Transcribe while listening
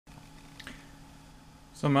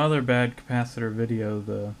So my other bad capacitor video,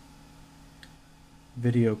 the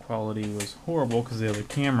video quality was horrible because of the other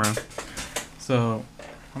camera. So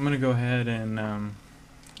I'm going to go ahead and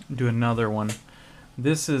do another one.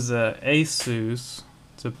 This is a Asus.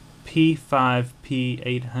 It's a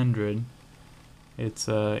P5P800. It's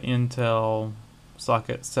a Intel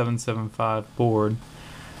socket 775 board.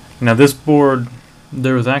 Now this board,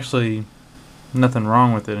 there was actually nothing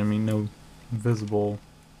wrong with it. I mean, no visible,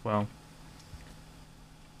 well,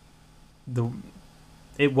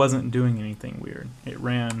 it wasn't doing anything weird. It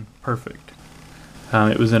ran perfect.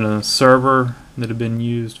 It was in a server that had been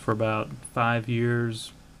used for about 5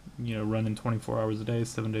 years, you know, running 24 hours a day,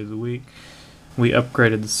 7 days a week. We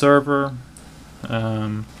upgraded the server,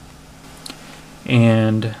 and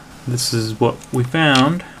this is what we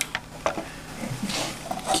found.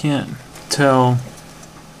 Can't tell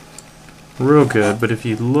real good, but if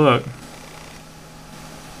you look,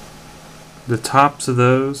 the tops of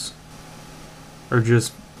those are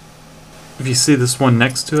just, if you see this one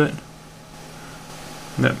next to it,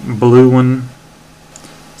 that blue one,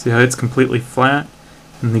 see how it's completely flat,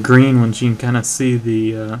 and the green ones you can kind of see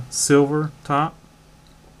the silver top.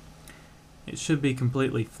 It should be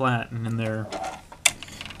completely flat, and then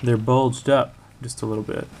they're bulged up just a little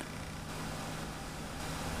bit.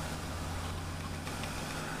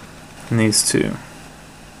 And these two,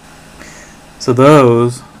 so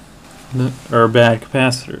those are bad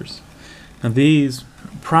capacitors. Now these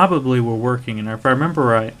probably were working, and if I remember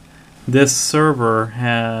right, this server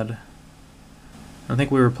had, I think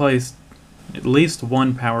we replaced at least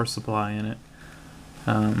one power supply in it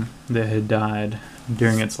that had died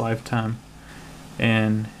during its lifetime.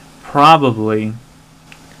 And probably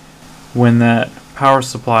when that power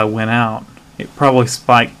supply went out, it probably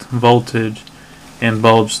spiked voltage and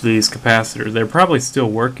bulged these capacitors. They're probably still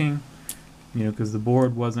working, you know, because the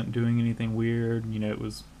board wasn't doing anything weird. You know, it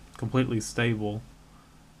was completely stable.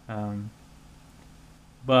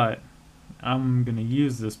 But I'm going to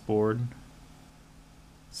use this board,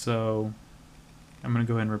 so I'm going to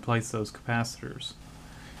go ahead and replace those capacitors.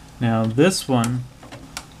 Now this one,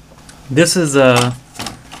 this is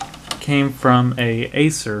came from a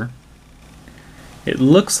Acer. It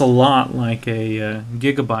looks a lot like a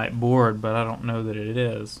Gigabyte board, but I don't know that it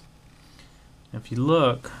is. If you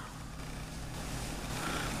look,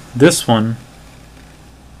 this one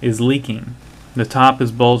is leaking. The top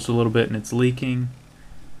is bulged a little bit and it's leaking.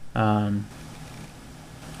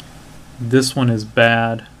 This one is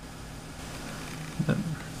bad.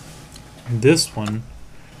 This one,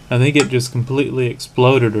 I think it just completely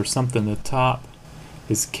exploded or something. The top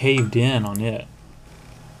is caved in on it.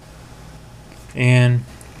 And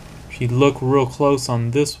if you look real close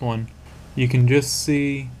on this one, you can just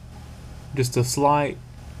see just a slight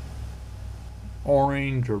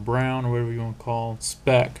orange or brown or whatever you want to call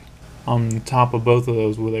speck on the top of both of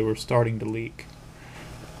those where they were starting to leak.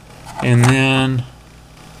 And then,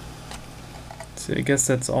 so I guess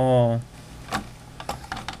that's all on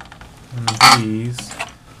these.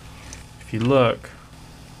 If you look,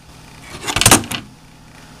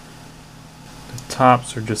 the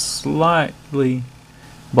tops are just slightly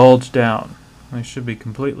bulged out. They should be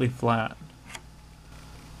completely flat.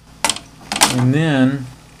 And then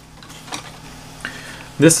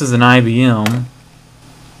this is an IBM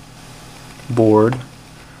board.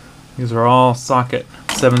 These are all socket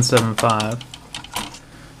 775.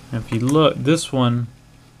 And if you look, this one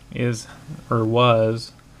is, or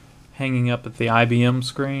was, hanging up at the IBM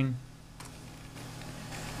screen.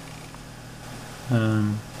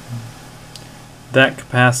 That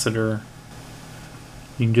capacitor,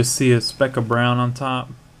 you can just see a speck of brown on top,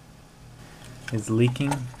 is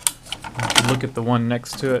leaking. If you look at the one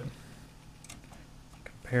next to it,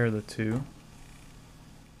 compare the two.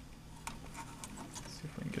 Let's see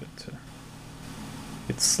if we can get it to,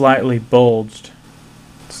 it's slightly bulged.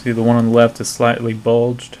 See, the one on the left is slightly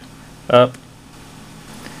bulged up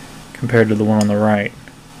compared to the one on the right.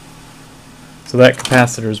 So that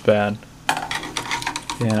capacitor is bad.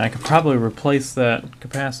 And I could probably replace that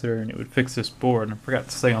capacitor and it would fix this board. And I forgot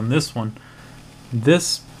to say on this one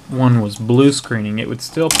was blue screening. It would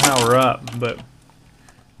still power up, but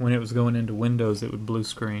when it was going into Windows it would blue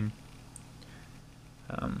screen.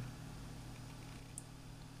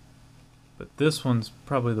 But this one's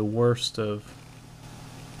probably the worst of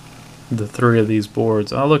the three of these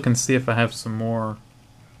boards. I'll look and see if I have some more.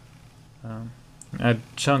 I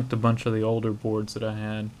chunked a bunch of the older boards that I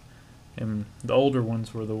had, and the older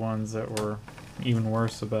ones were the ones that were even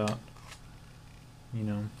worse about, you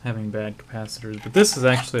know, having bad capacitors. But this is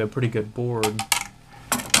actually a pretty good board.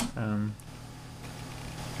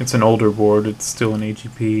 It's an older board. It's still an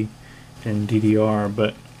AGP in DDR,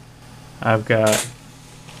 but I've got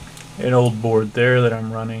an old board there that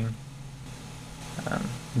I'm running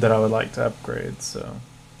that I would like to upgrade, so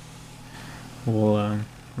we'll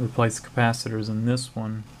replace capacitors in this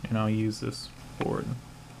one, and I'll use this board.